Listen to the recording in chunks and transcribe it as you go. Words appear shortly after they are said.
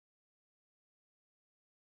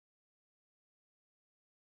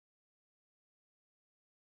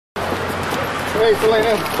Hey,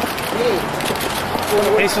 Selena.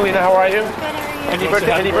 Hey, Selena, how are you? Any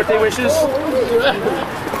birthday wishes?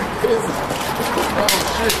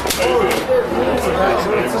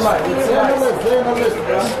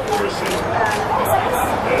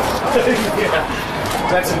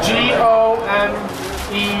 That's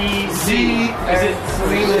G-O-N-E-Z. Is it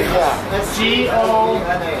Selena? Yeah. That's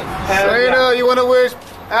G-O-N-E. Selena, you want to wish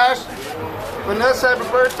Ash, Vanessa happy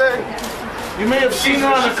birthday? You may have seen her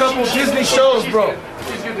on a couple Disney shows, bro.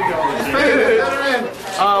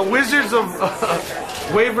 Wizards of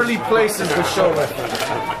Waverly Place is the show.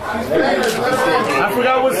 I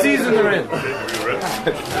forgot what season they're in. Enjoy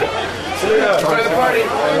the party.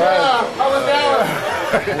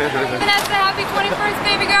 Vanessa, happy 21st,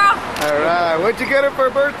 baby girl. Alright, what'd you get her for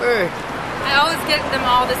her birthday? I always get them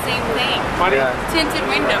all the same thing. Money? Tinted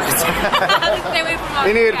windows. Stay away from all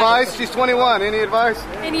Any advice? She's 21. Any advice?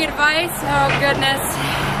 Any advice? Oh, goodness.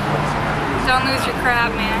 Don't lose your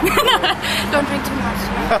crap, man. Don't drink too much.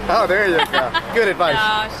 Oh, there you go. Good advice.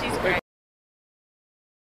 No, she's great.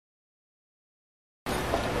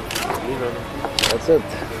 That's it.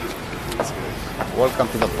 Welcome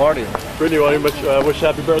to the party. Brittany, you want to wish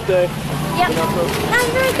happy birthday? Yep.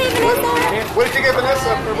 Happy birthday, Vanessa. What did you get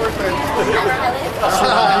Vanessa for her birthday?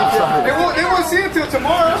 They won't see it till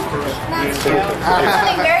tomorrow.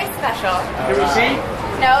 Something very special. Can we see?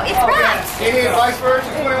 No, it's wrapped. Any advice for her?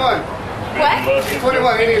 She's 21. What? She's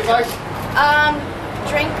 21. Any advice?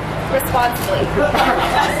 Drink responsibly.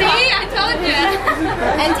 See, I told you.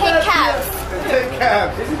 And take cabs. Take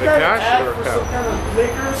cabs. Is it cash or cab?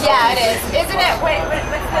 Yeah, it is. Isn't it? Wait, what's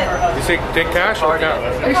the... You say take cash or cab?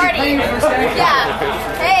 Party. Yeah.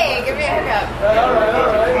 Hey, give me a hookup.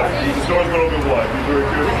 The store's going to be wide. Be very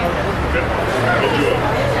careful. Okay? Enjoy.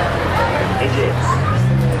 Enjoy.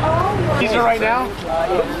 These are right now?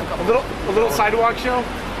 A little sidewalk show?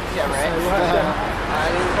 Yeah, right?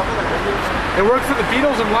 It worked for the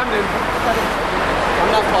Beatles in London.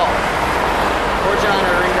 I'm not Paul. Or John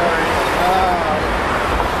or Ringo or anything.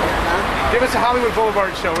 Give us a Hollywood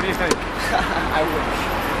Boulevard show. What do you think? I wish.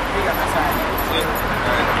 You got my side.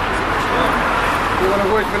 You want to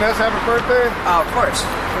wish Vanessa happy birthday? Oh, of course.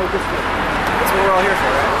 That's what we're all here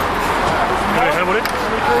for, right? Hey, how about it?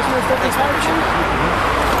 Thanks for watching.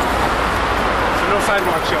 No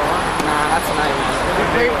sidewalk show, huh? Nah, that's not even. You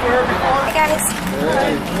paid for her before? Hey, guys.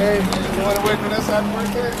 Hey, you want to wish Vanessa happy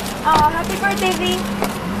birthday? Oh, happy birthday, V.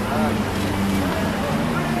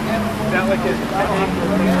 That like it.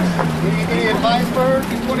 Any advice for her?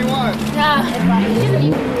 She's 21. Nah, How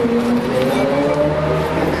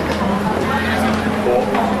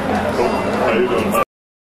you doing?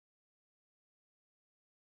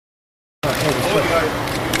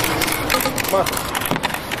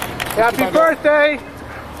 Happy birthday!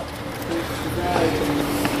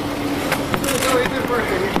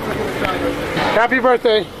 Happy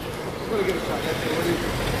birthday!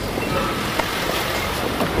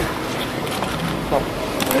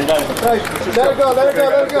 Let it go, let it go,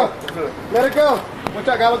 let it go. Let it go. What's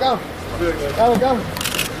up, go, go. Go, go.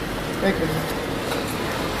 Thank you.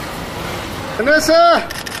 Vanessa!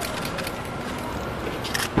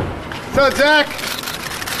 What's up, Zach?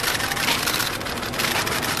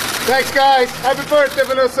 Thanks, guys. Happy birthday,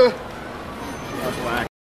 Vanessa.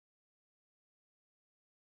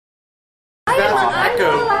 I'm not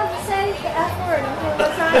allowed to say the F word.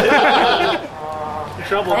 Okay,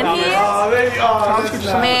 Trouble. and he is?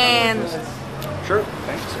 Man. Sure.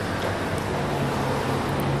 Thanks, sir.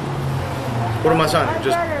 What am I signing?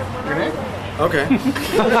 Just Your name? okay.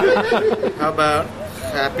 How about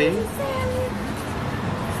happy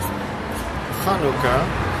Hanukkah?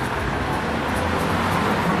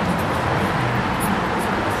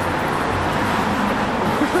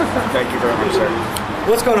 Thank you very much, sir.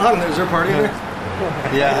 What's going on? Is there a party there?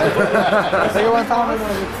 Yeah. Say one time.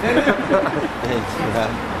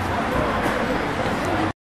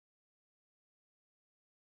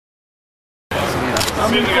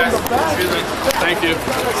 Thank you.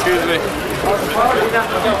 Excuse me.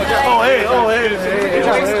 Oh, hey, oh, hey.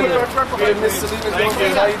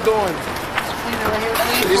 How you doing?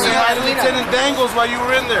 You said hi to Lieutenant Dangles while you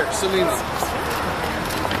were in there, Selena.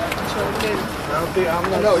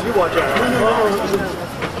 No, you watch out.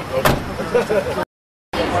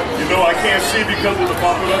 You know I can't see because of the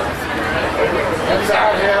paparazzi.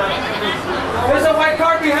 There's a white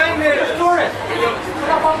car behind me. It's tourist.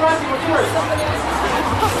 Paparazzi, what's yours?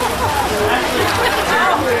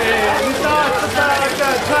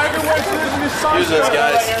 Use this,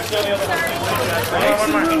 guys.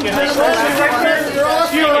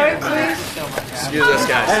 Excuse us,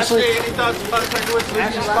 guys. Ashley, any thoughts about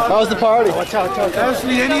How was the party?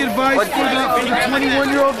 Ashley, any advice for the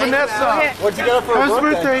 21-year-old Vanessa? What'd you get for How's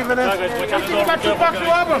birthday, Vanessa? You got $2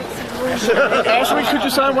 album. Ashley, could you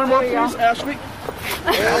sign one more, please? Ashley?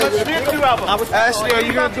 Let's do a new album. Ashley, are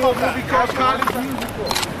you going to do a movie called Cottage Musical?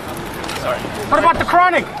 Sorry. What about The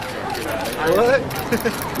Chronic? What?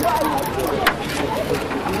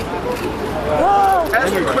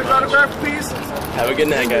 Ashley, quick autograph, please. Have a good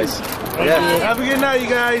night, guys. Yeah. Have a good night, you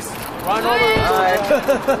guys. Run over.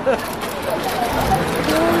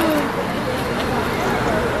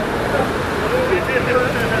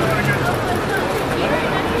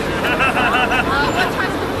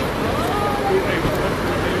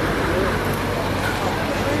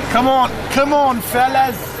 Come on,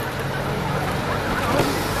 fellas.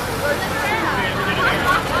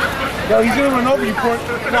 Yo, he's gonna run over you, Port.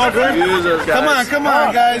 No, come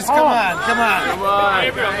on, guys. Come on.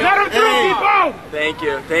 Let him through, people.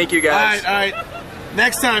 Thank you, guys. All right.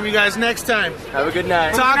 Next time, you guys. Next time. Have a good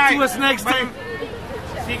night. Talk to us next time.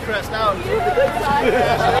 Seacrest out.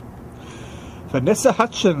 Vanessa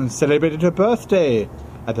Hudgens celebrated her birthday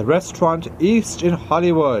at the restaurant East in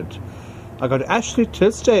Hollywood. I got Ashley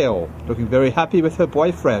TISDALE looking very happy with her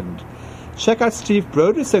boyfriend. Check out Steve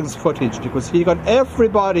Brodesing's footage because he got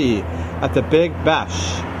everybody at the Big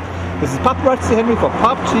Bash. This is Paparazzi Henry for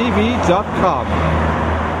PopTV.com.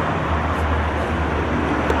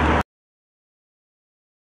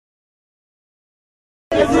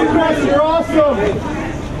 You're awesome!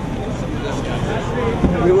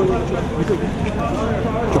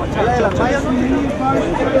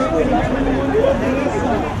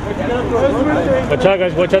 Watch out,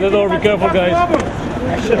 guys. Watch out the door. Be careful, guys.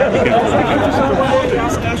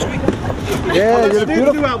 Yeah, you're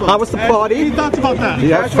beautiful. How was the party? Any thoughts about that?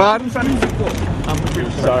 You had fun?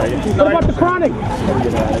 Sorry. What about The Chronic?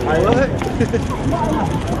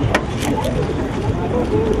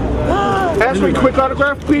 Ashley, quick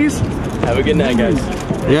autograph, please. Have a good night, guys.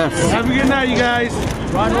 Yes. Have a good night, you guys.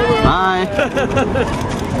 Bye.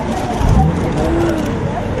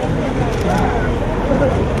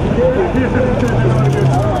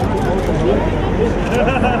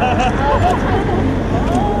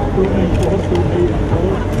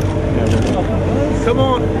 Come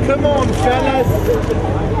on, fellas.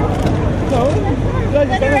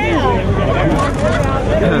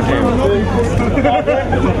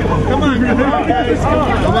 Come on, guys.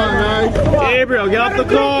 Gabriel, get off the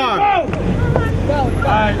car. All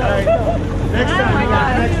right. Next time.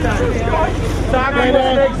 Talk later.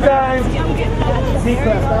 Next time.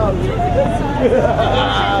 Seacrest out.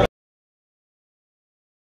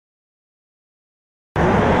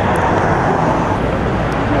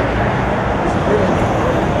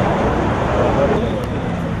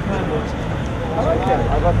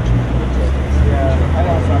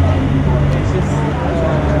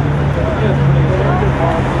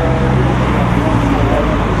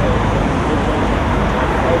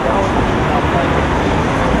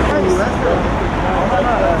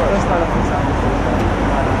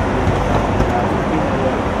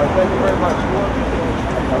 Thank you very much.